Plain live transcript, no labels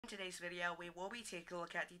In today's video, we will be taking a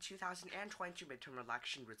look at the 2022 midterm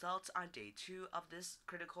election results on day 2 of this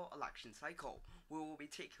critical election cycle. We will be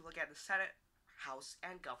taking a look at the Senate, House,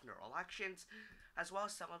 and Governor elections, as well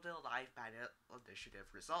as some of the live ballot initiative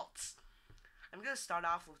results. I'm going to start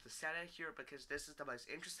off with the Senate here because this is the most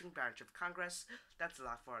interesting branch of Congress that's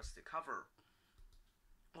left for us to cover.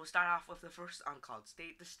 We'll start off with the first uncalled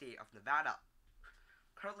state, the state of Nevada.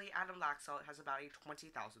 Currently, Adam Laxalt has about a 20,000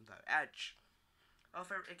 vote edge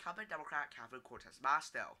over incumbent Democrat Kevin Cortez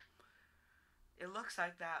Masto. It looks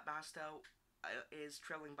like that Masto is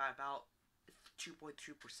trailing by about 2.2%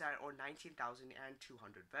 or 19,200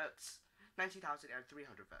 votes. 19,300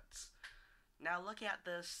 votes. Now looking at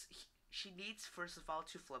this, she needs first of all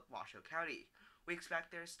to flip Washoe County. We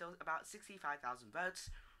expect there's still about 65,000 votes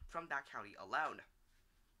from that county alone.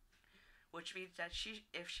 Which means that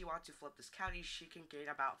if she wants to flip this county, she can gain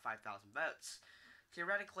about 5,000 votes.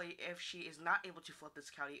 Theoretically, if she is not able to flip this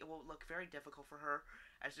county, it will look very difficult for her,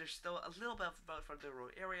 as there's still a little bit of vote from the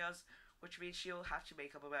rural areas, which means she'll have to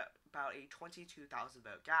make up about a 22,000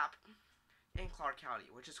 vote gap in Clark County,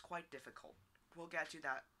 which is quite difficult. We'll get to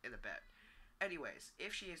that in a bit. Anyways,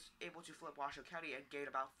 if she is able to flip Washoe County and gain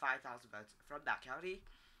about 5,000 votes from that county,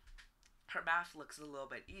 her math looks a little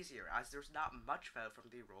bit easier, as there's not much vote from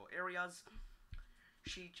the rural areas.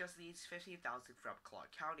 She just needs 15,000 from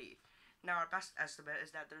Clark County. Now, our best estimate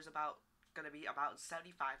is that there's going to be about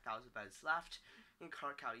 75,000 votes left in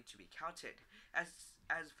Clark County to be counted, as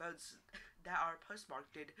votes that are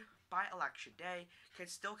postmarked by election day can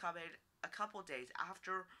still come in a couple days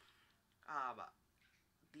after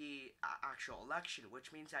the actual election,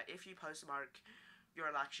 which means that if you postmark your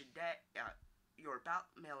election day, your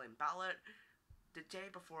mail-in ballot the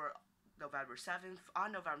day before November 7th,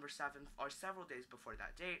 on November 7th, or several days before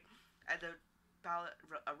that date, and the ballot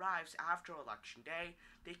arrives after election day,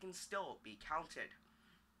 they can still be counted.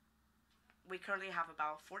 We currently have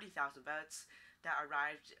about 40,000 votes that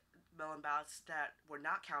arrived, mail-in ballots that were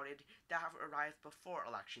not counted, that have arrived before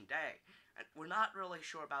election day. And we're not really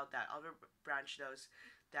sure about that other branch, those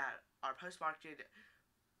that are postmarked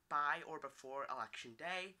by or before election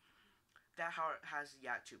day. That has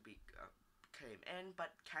yet to be came in,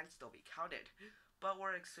 but can still be counted. But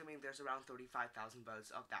we're assuming there's around 35,000 votes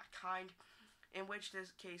of that kind, in which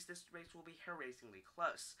this race will be hair-raisingly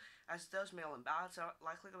close, as those mail-in ballots are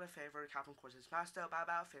likely going to favor Kevin Cortez Masto by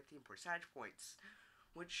about 15 percentage points,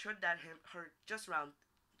 which should net her just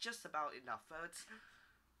about enough votes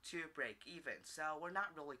to break even. So we're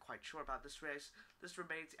not really quite sure about this race. This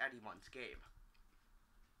remains anyone's game.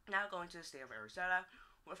 Now going to the state of Arizona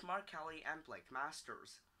with Mark Kelly and Blake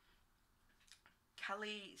Masters.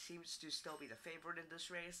 Kelly seems to still be the favorite in this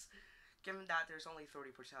race, given that there's only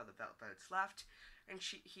 30% of the votes left, and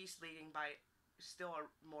he's leading by still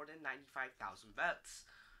more than 95,000 votes.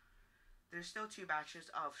 There's still two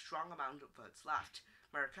batches of strong amount of votes left,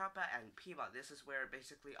 Maricopa and Pima. This is where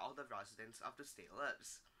basically all the residents of the state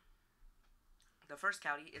lives. The first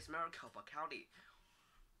county is Maricopa County.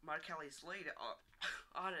 Mark Kelly's lead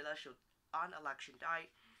on election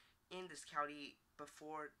night in this county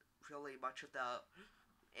before really much of the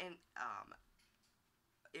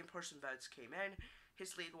in-person votes came in.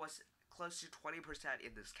 His lead was close to 20%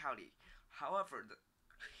 in this county. However,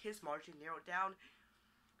 his margin narrowed down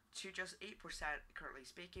to just 8% currently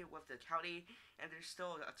speaking with the county, and there's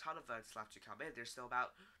still a ton of votes left to come in. There's still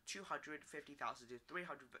about 250,000 to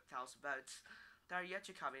 300,000 votes that are yet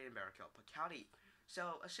to come in Maricopa County.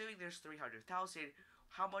 So, assuming there's 300,000,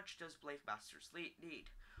 how much does Blake Masters need?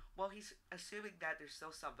 Well, he's assuming that there's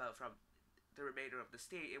still some vote from the remainder of the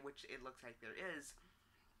state, in which it looks like there is.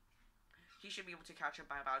 He should be able to catch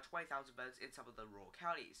up by about 20,000 votes in some of the rural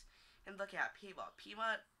counties. And looking at Pima,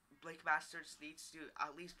 Blake Masters needs to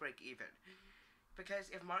at least break even.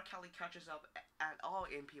 Because if Mark Kelly catches up at all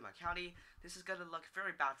in Pima County, this is going to look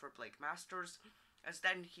very bad for Blake Masters, as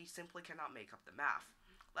then he simply cannot make up the math.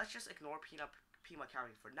 Let's just ignore Pima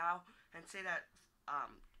County for now, and say that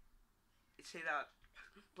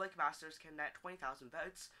Blake Masters can net 20,000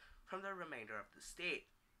 votes from the remainder of the state.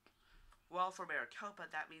 Well, for Maricopa,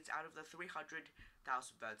 that means out of the 300,000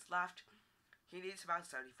 votes left, he needs about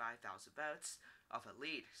 75,000 votes of a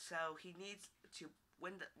lead. So he needs to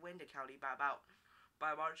win the county by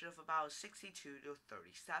a margin of about 62 to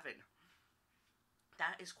 37.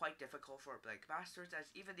 That is quite difficult for Blake Masters, as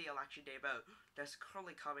even the election day vote that's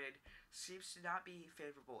currently coming seems to not be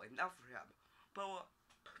favorable enough for him.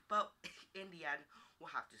 But in the end,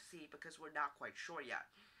 we'll have to see, because we're not quite sure yet.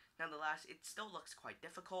 Nonetheless, it still looks quite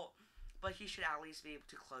difficult, but he should at least be able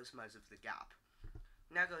to close most of the gap.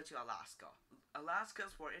 Now go to Alaska.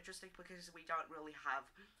 Alaska's more interesting because we don't really have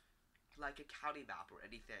like a county map or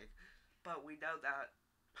anything, but we know that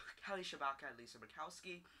Kelly Shabaka and Lisa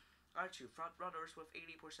Murkowski are two frontrunners with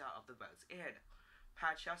 80% of the votes in.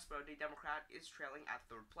 Pat Chesbro, the Democrat, is trailing at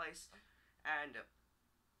third place, and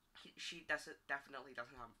she definitely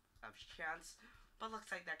doesn't have a chance, but looks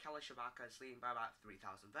like that Kelly Shabaka is leading by about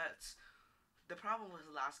 3,000 votes. The problem with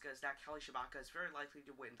Alaska is that Kelly Shabaka is very likely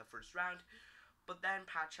to win the first round, but then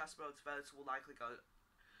Pat Chesbro's votes will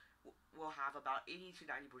have about 80 to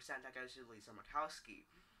 90% that goes to Lisa Murkowski.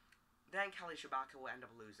 Then Kelly Shabaka will end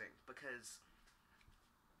up losing because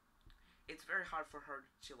it's very hard for her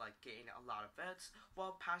to gain a lot of votes,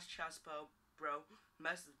 while Pat Chesbro,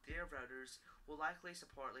 most of their voters will likely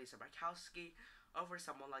support Lisa Murkowski over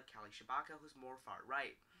someone like Kelly Shabaka, who's more far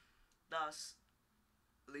right. Thus,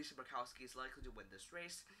 Lisa Murkowski is likely to win this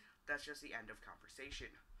race. That's just the end of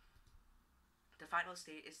conversation. The final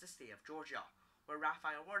state is the state of Georgia, where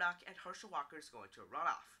Raphael Warnock and Herschel Walker is going to a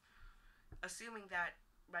runoff. Assuming that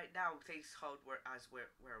right now things hold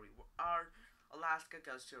where we are, Alaska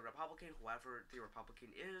goes to a Republican, whoever the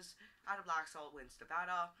Republican is. Adam Laxalt wins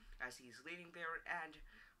Nevada, as he's leading there, and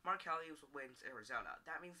Mark Kelly wins Arizona.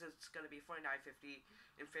 That means it's going to be 49-50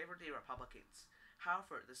 in favor of the Republicans.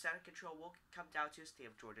 However, the Senate control will come down to the state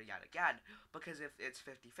of Georgia yet again, because if it's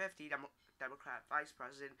 50-50, Democrat Vice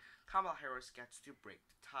President Kamala Harris gets to break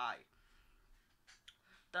the tie.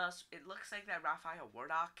 Thus, it looks like that Raphael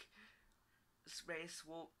Warnock race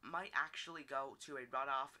might actually go to a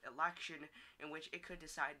runoff election in which it could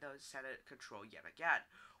decide the Senate control yet again,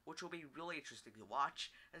 which will be really interesting to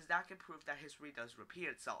watch, as that can prove that history does repeat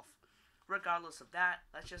itself. Regardless of that,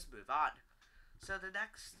 let's just move on. So the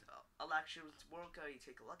next elections we're going to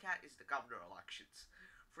take a look at is the governor elections.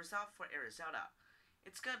 For Arizona,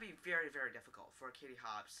 it's going to be very, very difficult for Katie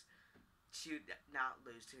Hobbs to not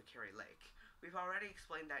lose to Kari Lake. We've already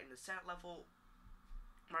explained that in the Senate level,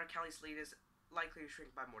 Mark Kelly's lead is likely to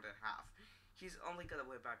shrink by more than half. He's only going to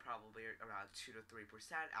win by probably around 2 to 3%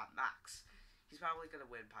 at max. He's probably going to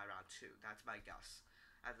win by around 2. That's my guess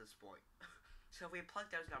at this point. So if we plug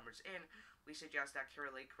those numbers in, we suggest that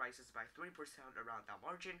Kari Lake rises by 3% around that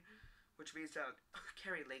margin, which means that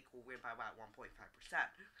Kari Lake will win by about 1.5%.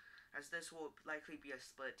 As this will likely be a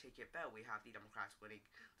split ticket vote, we have the Democrats winning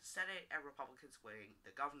the Senate and Republicans winning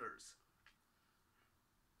the governors.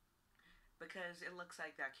 Because it looks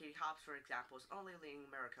like that Katie Hobbs, for example, is only leading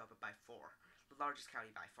Maricopa by 4, the largest county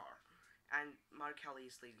by far, and Mark Kelly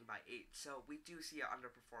is leading by 8, so we do see an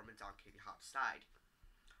underperformance on Katie Hobbs' side.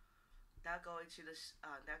 Now going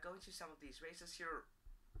to some of these races here.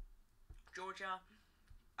 Georgia,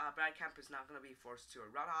 Brad Kemp is not going to be forced to a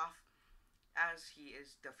runoff, as he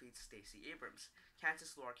defeats Stacey Abrams.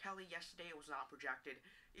 Kansas, Laura Kelly yesterday was not projected.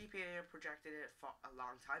 EPA projected it a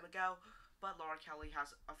long time ago, but Laura Kelly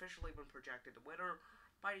has officially been projected the winner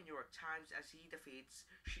by the New York Times, as she defeats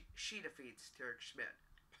Derek Schmidt,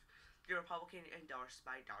 the Republican endorsed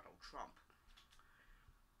by Donald Trump.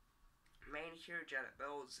 Maine here, Janet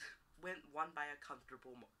Mills won by a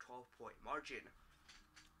comfortable 12-point margin.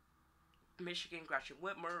 Michigan, Gretchen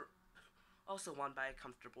Whitmer also won by a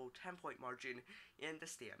comfortable 10-point margin in the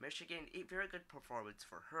state of Michigan. A very good performance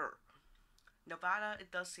for her. Nevada,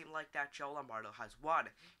 it does seem like that Joe Lombardo has won.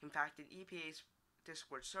 In fact, in EPA's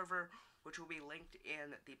Discord server, which will be linked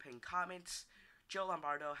in the pinned comments, Joe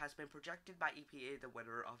Lombardo has been projected by EPA the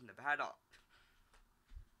winner of Nevada.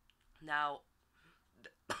 Now,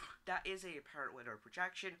 that is a apparent winner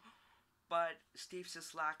projection, but Steve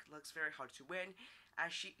Sisolak looks very hard to win,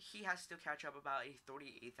 as he has to catch up about a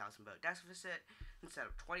 38,000 vote deficit instead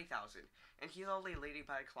of 20,000, and he's only leading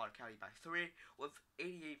by Clark County by 3, with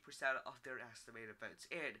 88% of their estimated votes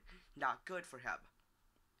in. Not good for him.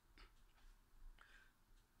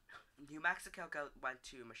 New Mexico went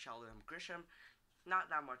to Michelle Grisham, not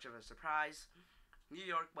that much of a surprise. New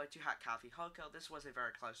York went to Kathy Hochul. This was a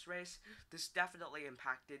very close race. This definitely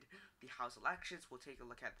impacted the House elections. We'll take a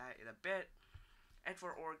look at that in a bit. And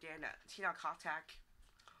for Oregon, Tina Kotek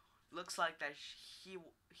looks like that he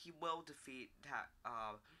will defeat that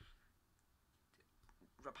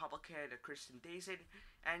Republican Kristen Dazen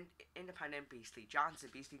and Independent Beasley Johnson.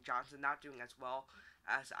 Beasley Johnson not doing as well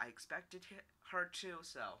as I expected her to,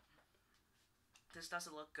 so this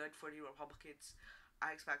doesn't look good for the Republicans.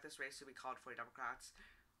 I expect this race to be called for Democrats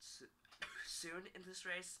soon in this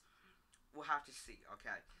race. We'll have to see,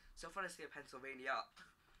 okay? So for the state of Pennsylvania,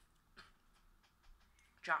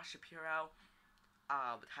 Josh Shapiro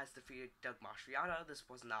has defeated Doug Mastriano. This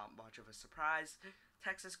was not much of a surprise.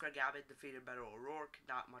 Texas, Greg Abbott defeated Beto O'Rourke.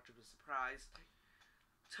 Not much of a surprise.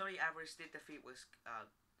 Tony Evers did defeat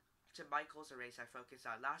Jim Michaels, a race I focused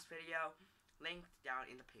on last video. Linked down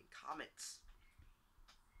in the pinned comments.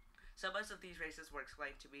 So most of these races were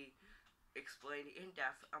explained in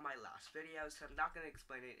depth on my last video, so I'm not going to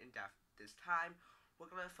explain it in depth this time. We're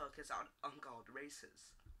going to focus on uncalled races.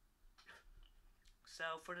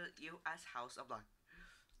 So for the U.S. House of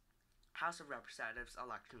Representatives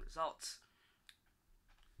election results,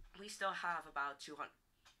 we still have about 3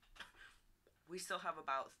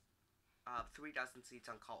 dozen seats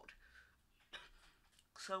uncalled.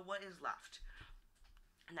 So what is left?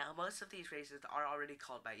 Now, most of these races are already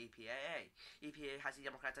called by EPA. EPA has the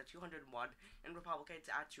Democrats at 201 and Republicans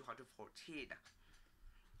at 214. The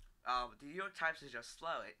New York Times is just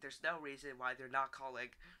slow. There's no reason why they're not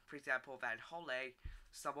calling, for example, Van Hollen,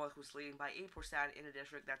 someone who's leading by 8% in a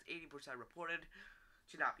district that's 80% reported,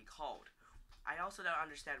 to not be called. I also don't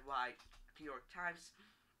understand why New York Times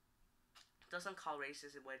doesn't call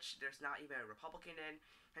races in which there's not even a Republican in,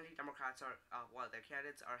 and the Democrats are, their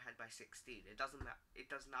candidates are ahead by 16. It does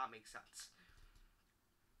not make sense.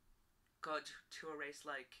 Go to a race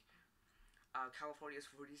like California's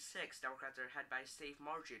 46, Democrats are ahead by a safe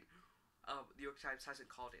margin. New York Times hasn't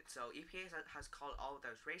called it. So EPA has called all of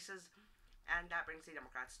those races, and that brings the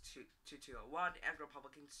Democrats to 201 and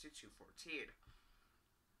Republicans to 214.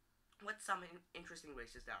 What's some interesting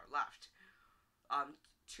races that are left?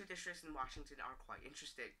 2 districts in Washington are quite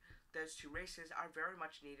interesting. Those 2 races are very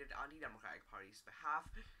much needed on the Democratic Party's behalf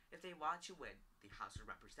if they want to win the House of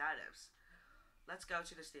Representatives. Let's go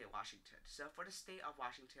to the state of Washington. So for the state of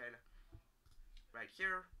Washington, right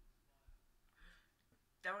here,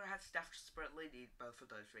 Democrats desperately need both of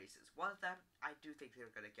those races. One of them, I do think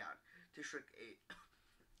they're going to get. District 8.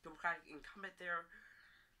 Democratic incumbent there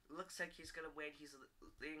looks like he's going to win. He's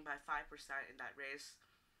leading by 5% in that race.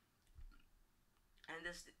 And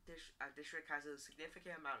this district has a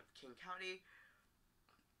significant amount of King County,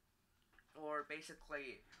 or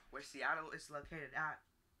basically where Seattle is located at.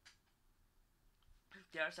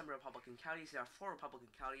 There are some Republican counties. There are 4 Republican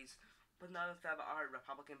counties, but none of them are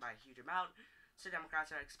Republican by a huge amount, so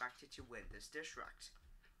Democrats are expected to win this district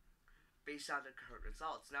based on the current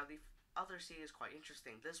results. Now, the other seat is quite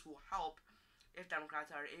interesting. This will help if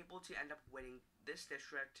Democrats are able to end up winning this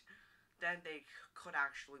district, then they could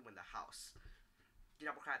actually win the House. The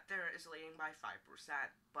Democrat there is leading by 5%,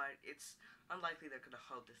 but it's unlikely they're going to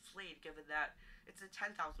hold this lead, given that it's a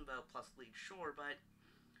 10,000 vote plus lead, sure, but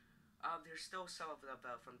there's still some of the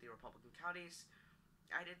vote from the Republican counties,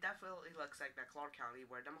 and it definitely looks like McConnell County,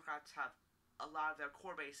 where Democrats have a lot of their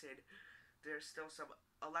core base in, there's still some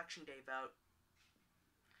election day vote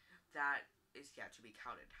that is yet to be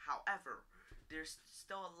counted. However, there's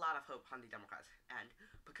still a lot of hope on the Democrats' end,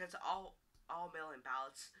 because all mail-in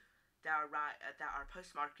ballots that are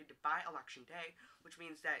postmarked by Election Day, which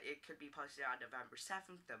means that it could be posted on November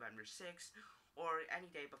 7th, November 6th, or any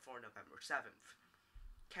day before November 7th,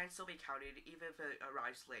 can still be counted even if it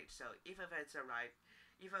arrives late. So even if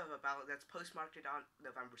a ballot that's postmarked on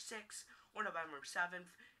November 6th or November 7th,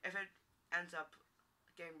 if it ends up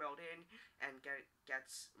getting mailed in and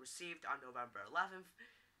gets received on November 11th,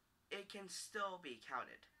 it can still be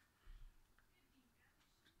counted.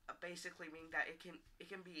 Basically meaning that it can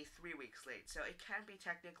be 3 weeks late. So it can be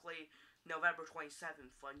technically November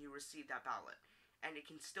 27th when you receive that ballot, and it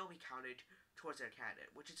can still be counted towards their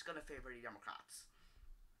candidate, which is going to favor the Democrats.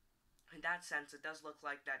 In that sense, it does look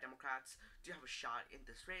like that Democrats do have a shot in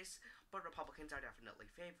this race, but Republicans are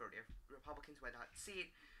definitely favored. If Republicans win that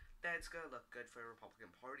seat, then it's going to look good for the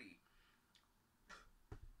Republican Party.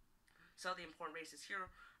 So the important races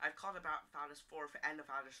here, I've called Nevada's 4th and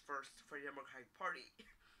Nevada's 1st for the Democratic Party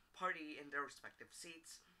in their respective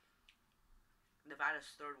seats.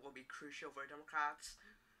 Nevada's 3rd will be crucial for Democrats.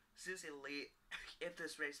 Seriously, if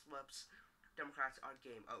this race flips, Democrats are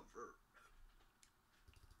game over.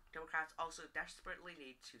 Democrats also desperately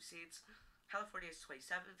need 2 seats. California's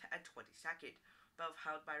 27th and 22nd, both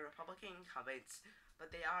held by Republican incumbents,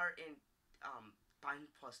 but they are in Biden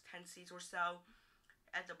plus 10 seats or so,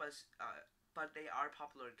 at the most, but they are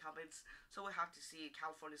popular incumbents, so we'll have to see.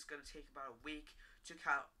 California's going to take about a week to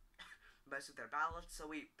count most of their ballots, so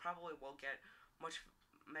we probably won't get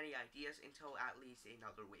many ideas until at least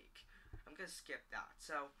another week. I'm going to skip that.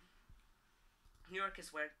 So New York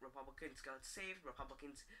is where Republicans got saved.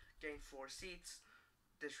 Republicans gained 4 seats.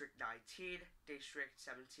 District 19, District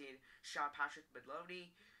 17, Sean Patrick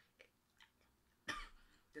Maloney.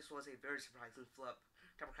 This was a very surprising flip.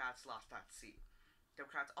 Democrats lost that seat.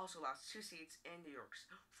 Democrats also lost 2 seats in New York's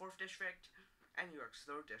 4th District and New York's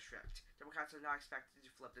 3rd District. Democrats are not expected to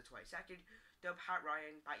flip the 22nd, though Pat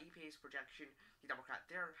Ryan, by EPA's projection, the Democrat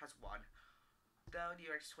there has won. Though New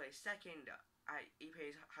York's 22nd,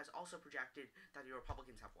 EPA has also projected that the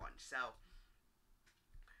Republicans have won. So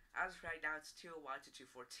As of right now, it's 201 to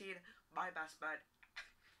 214. My best bet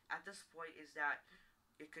at this point is that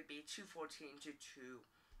it could be 214 to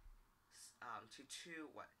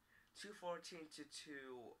 214 to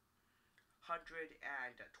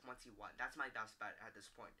 221. That's my best bet at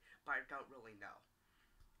this point, but I don't really know.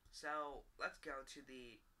 So let's go to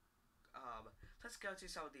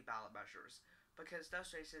some of the ballot measures, because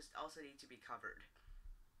those races also need to be covered.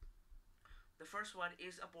 The first one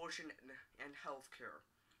is abortion and health care.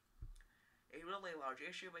 A really large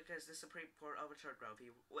issue because the Supreme Court overturned Roe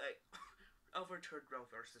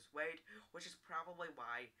versus Wade, which is probably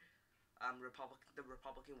why the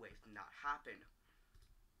Republican wave did not happen.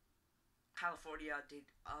 California did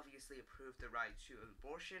obviously approve the right to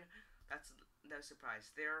abortion. That's no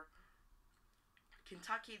surprise there.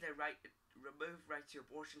 Kentucky, the removed right to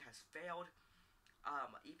abortion has failed.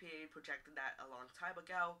 EPA projected that a long time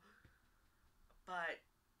ago, but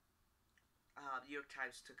New York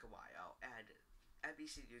Times took a while, and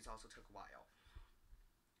NBC News also took a while.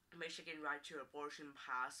 Michigan right to abortion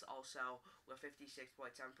passed also with 56.7%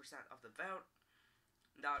 of the vote.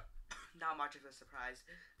 Not much of a surprise.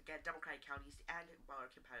 Again, Democratic counties and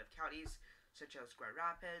more competitive counties such as Grand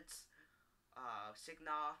Rapids,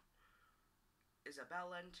 Saginaw,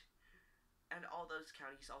 Isabelland, and all those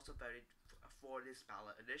counties also voted for this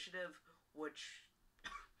ballot initiative, which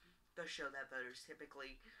does show that voters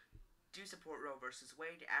typically do support Roe versus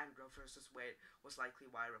Wade, and Roe versus Wade was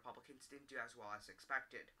likely why Republicans didn't do as well as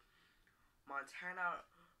expected. Montana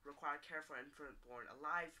required care for infant born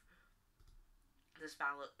alive. This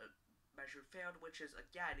ballot measure failed, which is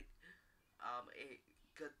again a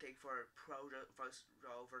good thing for pro-Roe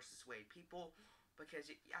versus Wade people,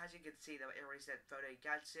 because as you can see, the areas that voted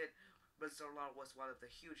against it, Missouri was one of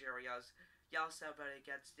the huge areas. Yellowstone voted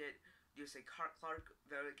against it. Clark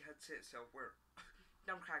voted against it, so we're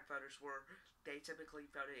Democratic voters they typically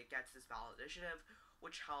voted against this ballot initiative,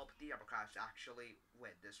 which helped the Democrats actually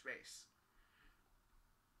win this race.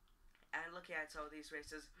 And looking at some of these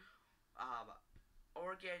races,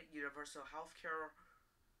 Oregon universal health care,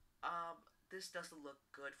 this doesn't look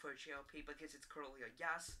good for GOP because it's currently a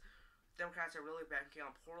yes. Democrats are really banking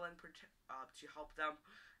on Portland to help them,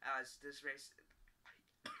 as this race,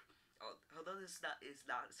 although this is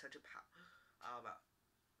not such a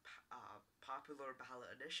popular ballot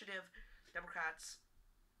initiative, Democrats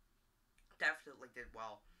definitely did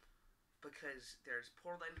well because there's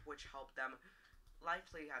Portland, which helped them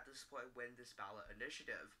likely at this point win this ballot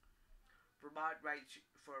initiative. Vermont right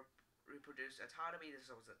for reproduced autonomy. This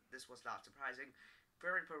was not surprising.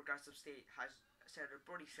 Very progressive state has Senator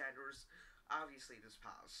Bernie Sanders. Obviously, this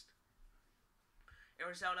passed.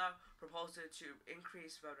 Arizona proposed to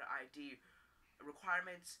increase voter ID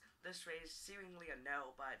requirements. This race seemingly a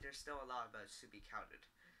no, but there's still a lot of votes to be counted.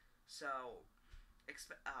 So,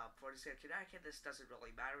 for the state of Connecticut, this doesn't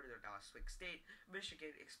really matter. They're not a swing state.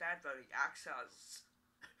 Michigan, expand voting access.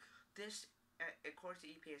 This, according to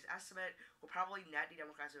EPA's estimate, will probably net the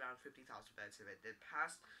Democrats around 50,000 votes if it did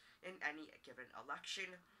pass in any given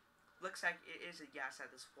election. Looks like it is a yes at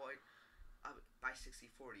this point by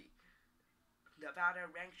 60-40. Nevada,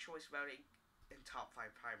 ranked choice voting in top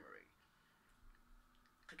 5 primary.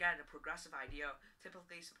 Again, a progressive idea,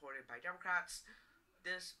 typically supported by Democrats.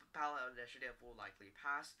 This ballot initiative will likely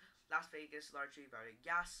pass. Las Vegas largely voted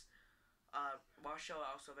yes. Marshall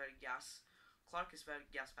also voted yes. Clark is voting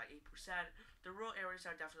yes by 8%. The rural areas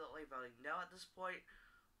are definitely voting no at this point,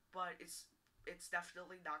 but it's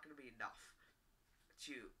definitely not going to be enough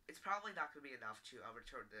it's probably not going to be enough to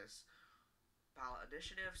overturn this ballot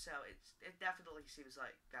initiative. So it definitely seems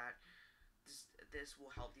like that this will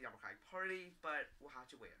help the Democratic Party, but we'll have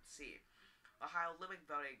to wait and see. Ohio limit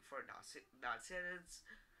voting for non-citizens.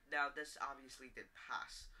 Now, this obviously did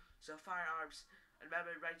pass. So firearms,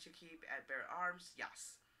 amendment right to keep and bear arms,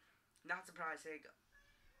 yes. Not surprising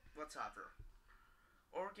whatsoever.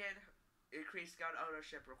 Oregon, increased gun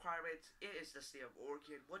ownership requirements. It is the state of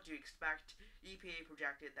Oregon. What do you expect? EPA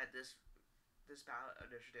projected that this ballot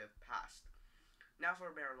initiative passed. Now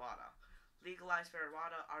for marijuana. Legalized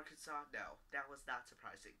marijuana, Arkansas, no. That was not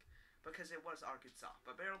surprising, because it was Arkansas.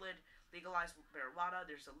 But Maryland legalized marijuana.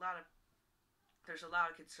 There's a lot of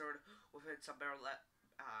concern within some black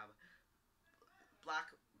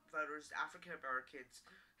voters, African Americans,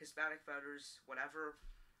 Hispanic voters, whatever,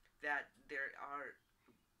 that there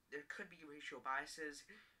could be racial biases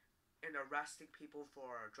in arresting people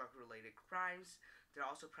for drug-related crimes. There are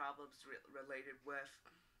also problems related with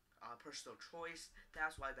personal choice.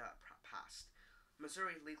 That's why that passed.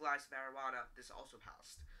 Missouri legalized marijuana. This also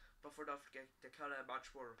passed. But for North Dakota, a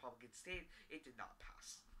much more Republican state, it did not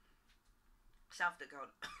pass. South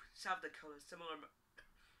Dakota, similar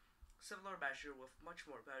similar measure with much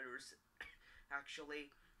more voters. Actually,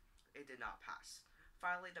 it did not pass.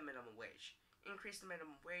 Finally, the minimum wage. Increased the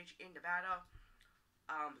minimum wage in Nevada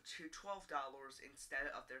to $12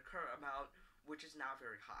 instead of their current amount, which is not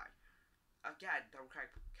very high. Again,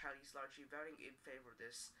 Democratic counties largely voting in favor of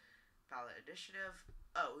this ballot initiative.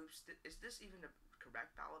 Oh, oops, is this even a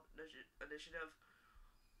correct ballot initiative?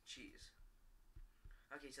 Jeez.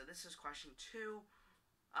 Okay, so this is question 2.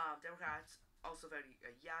 Democrats also voting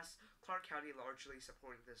yes. Clark County largely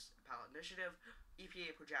supporting this ballot initiative.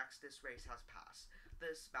 EPA projects this race has passed.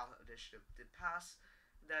 This ballot initiative did pass.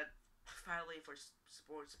 Then, finally, for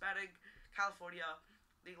sports betting, California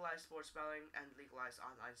legalized sports betting and legalized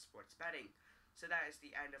online sports betting. So that is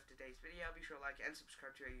the end of today's video. Be sure to like and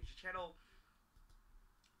subscribe to our YouTube channel.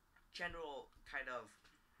 General kind of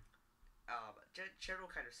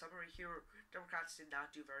summary here. Democrats did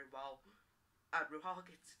not do very well.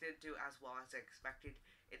 Republicans didn't do as well as expected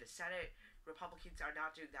in the Senate. Republicans are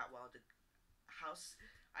not doing that well in the House.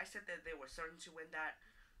 I said that they were certain to win that.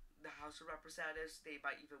 The House of Representatives, they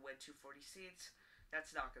might even win 240 seats.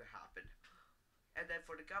 That's not going to happen. And then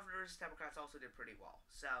for the governors, Democrats also did pretty well.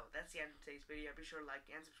 So that's the end of today's video. Be sure to like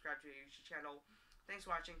and subscribe to our YouTube channel. Thanks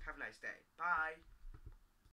for watching. Have a nice day. Bye.